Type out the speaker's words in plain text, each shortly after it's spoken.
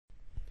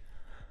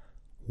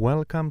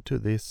Welcome to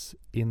this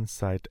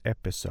Insight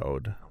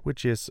episode,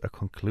 which is a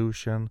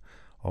conclusion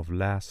of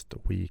last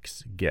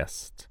week's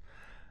guest.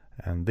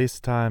 And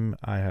this time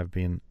I have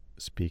been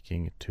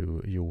speaking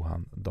to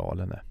Johan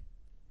Dahlene.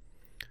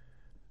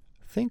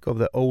 Think of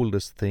the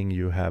oldest thing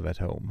you have at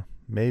home.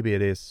 Maybe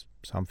it is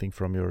something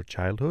from your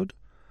childhood,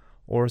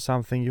 or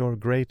something your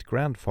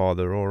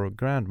great-grandfather or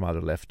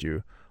grandmother left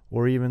you,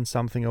 or even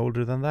something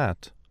older than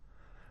that.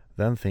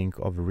 Then think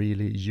of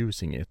really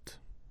using it.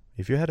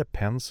 If you had a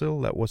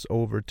pencil that was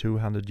over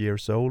 200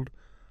 years old,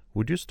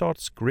 would you start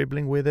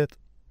scribbling with it?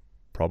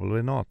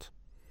 Probably not.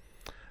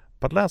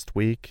 But last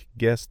week,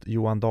 guest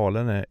Johan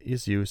Dahlene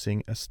is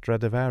using a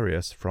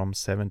Stradivarius from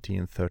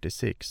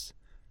 1736.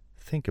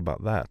 Think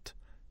about that.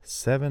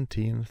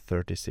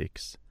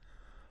 1736.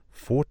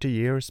 40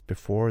 years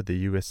before the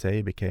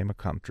USA became a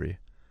country.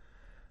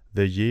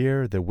 The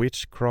year the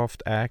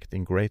Witchcraft Act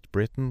in Great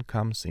Britain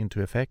comes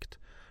into effect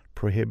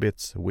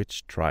prohibits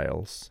witch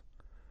trials.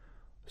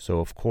 So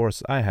of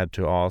course I had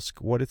to ask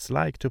what it's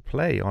like to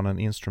play on an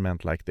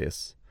instrument like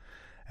this.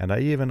 And I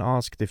even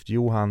asked if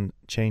Johan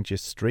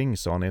changes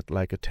strings on it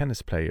like a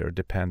tennis player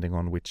depending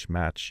on which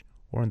match,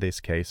 or in this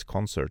case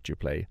concert, you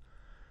play.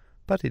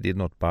 But he did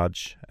not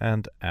budge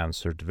and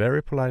answered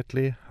very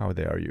politely how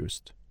they are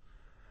used.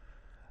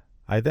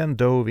 I then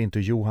dove into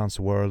Johan's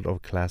world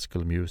of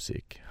classical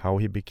music, how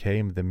he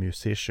became the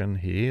musician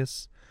he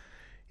is,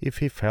 if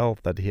he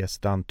felt that he has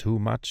done too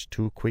much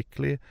too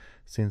quickly,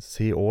 since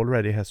he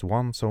already has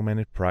won so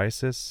many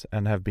prizes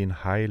and have been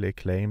highly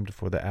acclaimed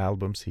for the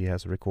albums he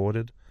has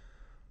recorded.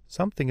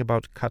 Something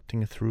about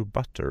cutting through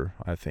butter,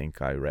 I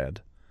think I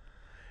read.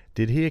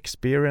 Did he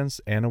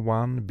experience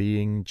anyone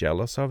being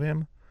jealous of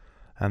him?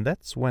 And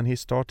that's when he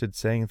started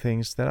saying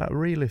things that I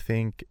really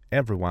think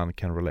everyone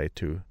can relate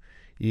to,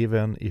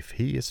 even if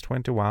he is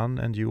 21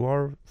 and you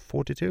are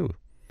 42.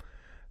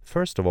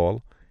 First of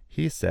all,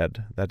 he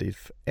said that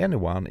if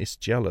anyone is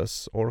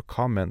jealous or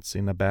comments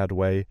in a bad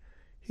way,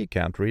 he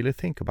can't really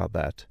think about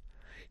that.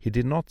 He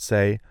did not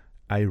say,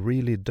 I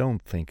really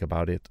don't think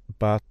about it,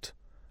 but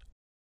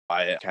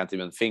I can't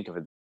even think of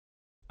it.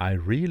 I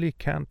really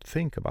can't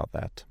think about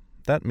that.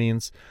 That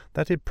means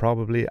that he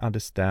probably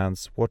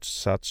understands what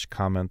such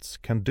comments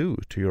can do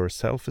to your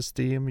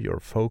self-esteem, your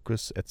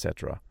focus,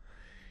 etc.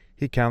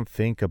 He can't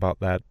think about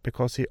that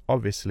because he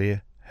obviously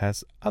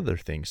has other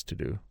things to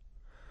do.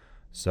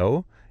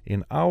 So,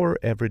 in our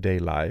everyday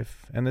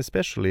life, and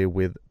especially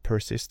with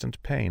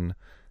persistent pain,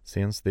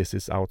 since this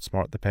is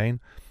Outsmart the Pain,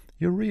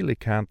 you really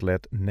can't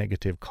let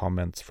negative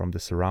comments from the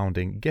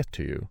surrounding get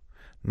to you.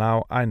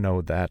 Now, I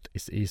know that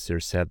is easier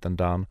said than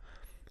done,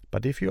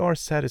 but if you are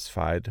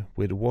satisfied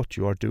with what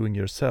you are doing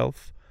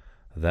yourself,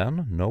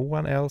 then no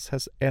one else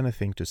has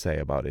anything to say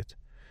about it.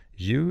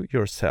 You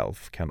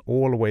yourself can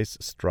always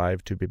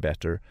strive to be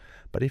better,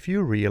 but if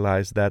you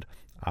realize that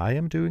I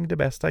am doing the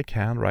best I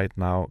can right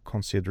now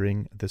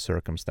considering the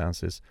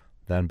circumstances,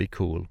 then be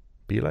cool.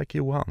 Be like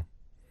Johan.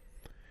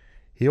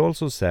 He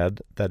also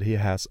said that he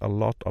has a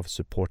lot of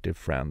supportive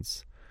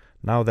friends.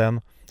 Now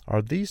then,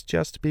 are these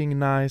just being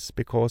nice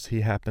because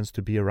he happens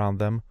to be around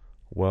them?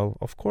 Well,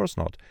 of course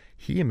not.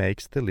 He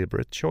makes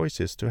deliberate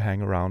choices to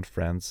hang around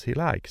friends he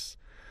likes.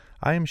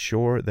 I am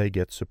sure they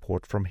get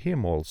support from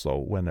him also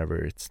whenever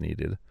it's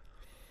needed.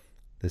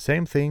 The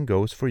same thing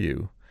goes for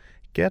you.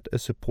 Get a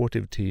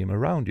supportive team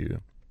around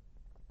you.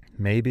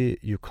 Maybe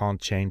you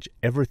can't change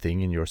everything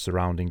in your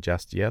surrounding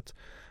just yet,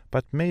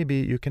 but maybe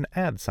you can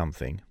add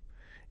something.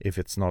 If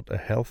it's not a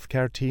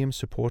healthcare team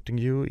supporting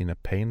you in a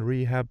pain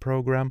rehab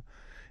program,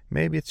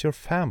 maybe it's your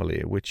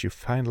family which you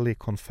finally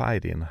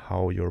confide in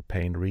how your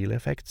pain really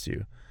affects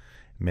you.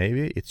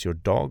 Maybe it's your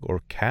dog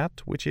or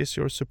cat which is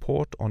your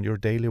support on your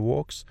daily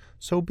walks,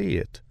 so be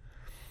it.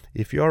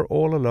 If you are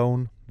all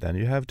alone, then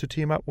you have to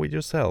team up with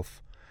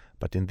yourself.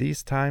 But in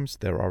these times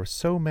there are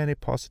so many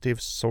positive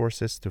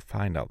sources to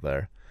find out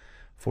there.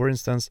 For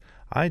instance,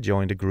 I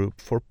joined a group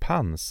for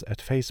puns at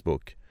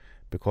Facebook,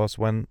 because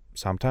when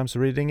sometimes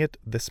reading it,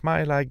 the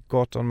smile I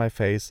got on my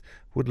face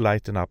would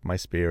lighten up my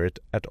spirit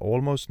at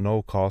almost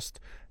no cost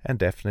and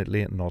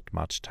definitely not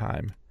much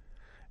time.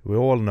 We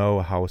all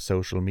know how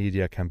social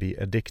media can be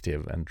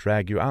addictive and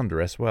drag you under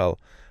as well,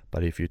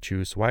 but if you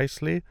choose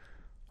wisely,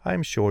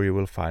 I'm sure you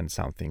will find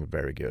something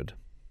very good.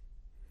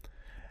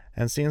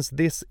 And since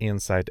this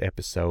Insight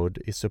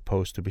episode is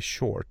supposed to be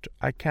short,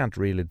 I can't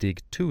really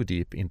dig too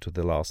deep into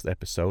the last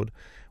episode,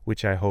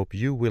 which I hope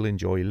you will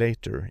enjoy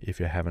later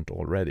if you haven't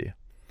already.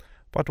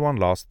 But one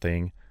last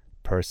thing,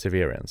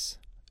 perseverance.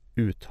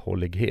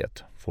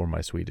 Uthållighet for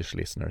my Swedish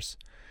listeners.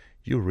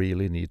 You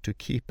really need to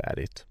keep at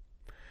it.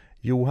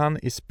 Johan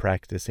is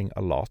practicing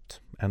a lot,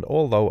 and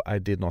although I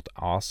did not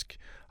ask,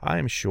 I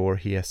am sure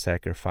he has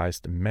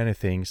sacrificed many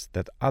things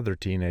that other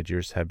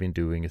teenagers have been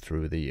doing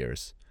through the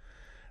years.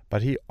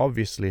 But he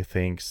obviously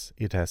thinks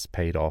it has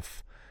paid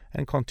off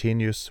and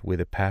continues with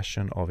the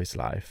passion of his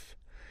life.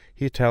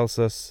 He tells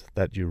us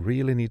that you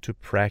really need to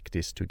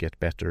practice to get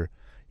better.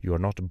 You are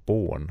not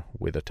born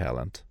with a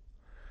talent.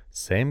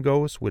 Same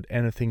goes with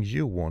anything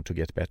you want to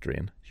get better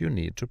in. You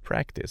need to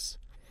practice.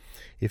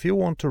 If you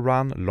want to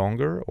run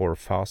longer or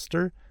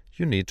faster,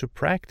 you need to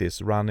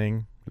practice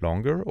running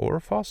longer or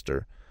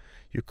faster.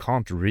 You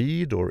can't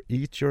read or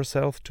eat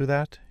yourself to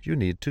that, you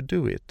need to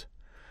do it.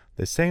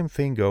 The same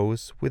thing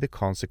goes with the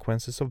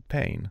consequences of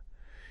pain.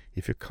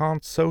 If you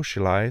can't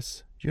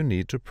socialize, you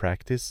need to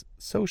practice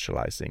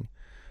socializing.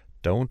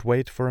 Don't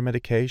wait for a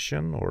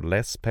medication or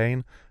less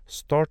pain,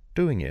 start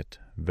doing it.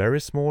 Very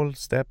small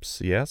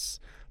steps, yes,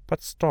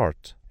 but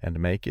start and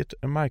make it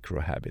a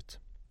micro-habit.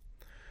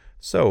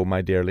 So,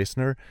 my dear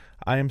listener,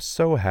 I am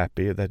so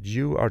happy that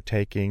you are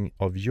taking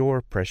of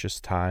your precious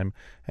time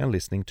and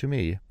listening to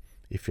me.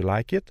 If you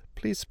like it,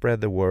 please spread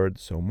the word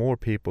so more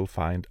people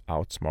find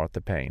Outsmart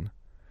the Pain.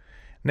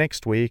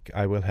 Next week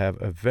I will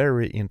have a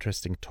very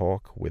interesting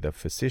talk with a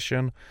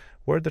physician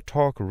where the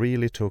talk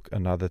really took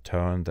another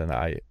turn than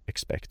I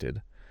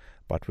expected.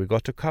 But we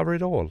got to cover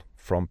it all,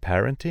 from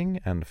parenting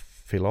and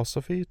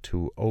philosophy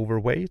to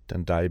overweight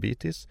and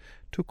diabetes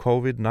to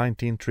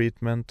COVID-19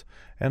 treatment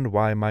and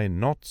why my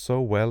not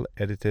so well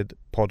edited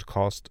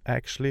podcast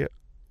actually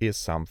is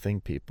something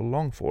people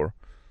long for.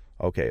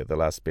 Okay, the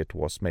last bit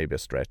was maybe a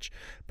stretch,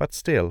 but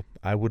still,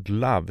 I would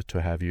love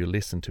to have you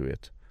listen to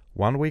it.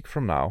 1 week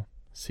from now.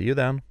 See you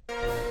then.